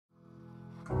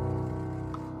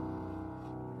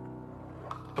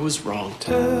I was wrong.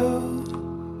 Tell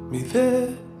me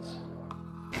this.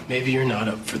 Maybe you're not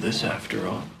up for this after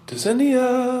all. Does any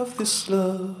of this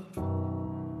love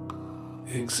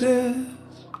exist?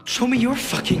 Show me your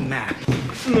fucking map.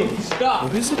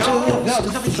 Stop! Or is it No, just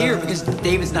there's nothing here because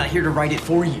David's not here to write it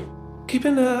for you.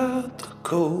 keeping out the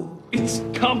cold? It's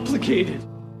complicated.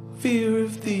 Fear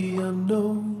of the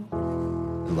unknown,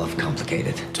 I love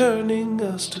complicated. turning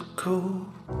us to cold.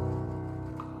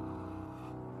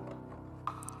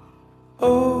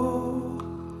 Oh,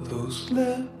 those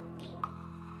lips,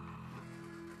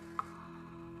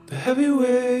 the heavy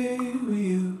way we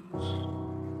used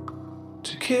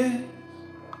to kiss.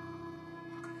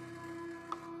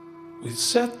 We'd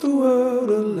set the world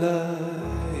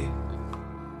alight,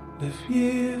 live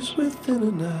years within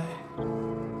a night,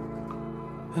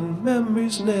 and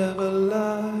memories never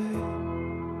lie.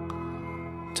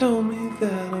 Tell me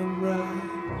that I'm right.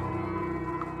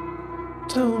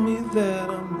 Tell me that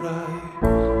I'm right.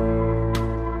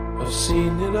 I've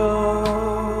seen it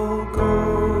all go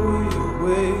your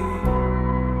way,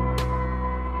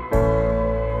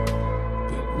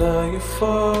 but now you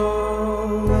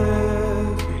fall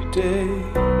every day.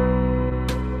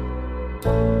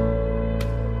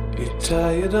 Your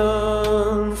tired,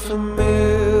 unfamiliar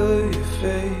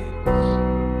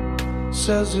face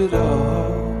says it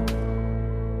all.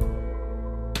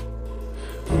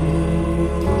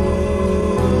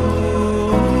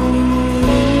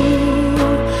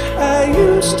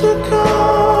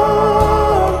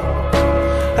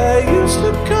 I used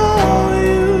to call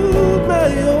you my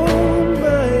own,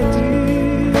 my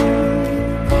dear.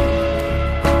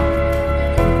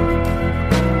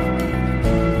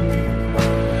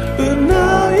 But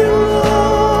now you're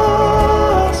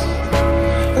lost,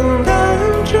 and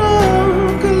I'm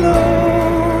drunk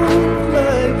alone,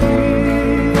 my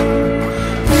dear.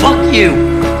 Fuck you!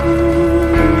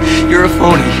 You're a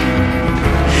phony.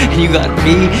 And you got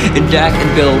me and Jack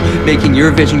and Bill making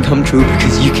your vision come true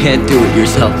because you can't do it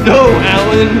yourself. No,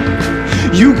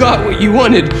 Alan! You got what you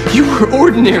wanted. You were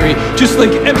ordinary, just like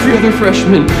every other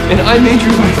freshman, and I made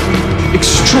your life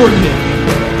extraordinary.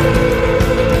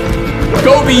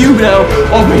 Go be you now,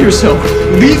 all by yourself.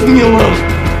 Leave me alone.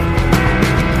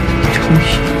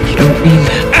 You don't mean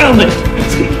that. Alan!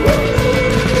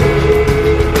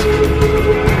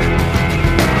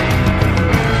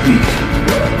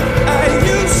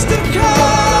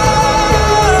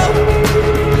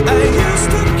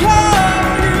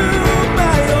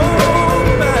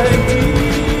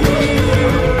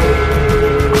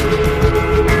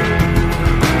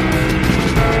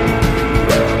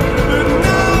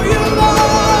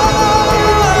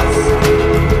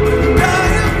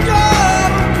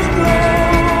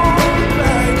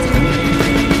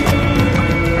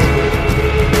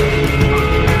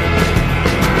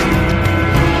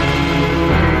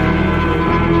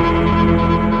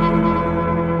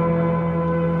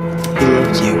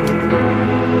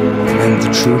 And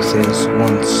the truth is,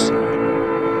 once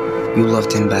you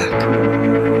loved him back.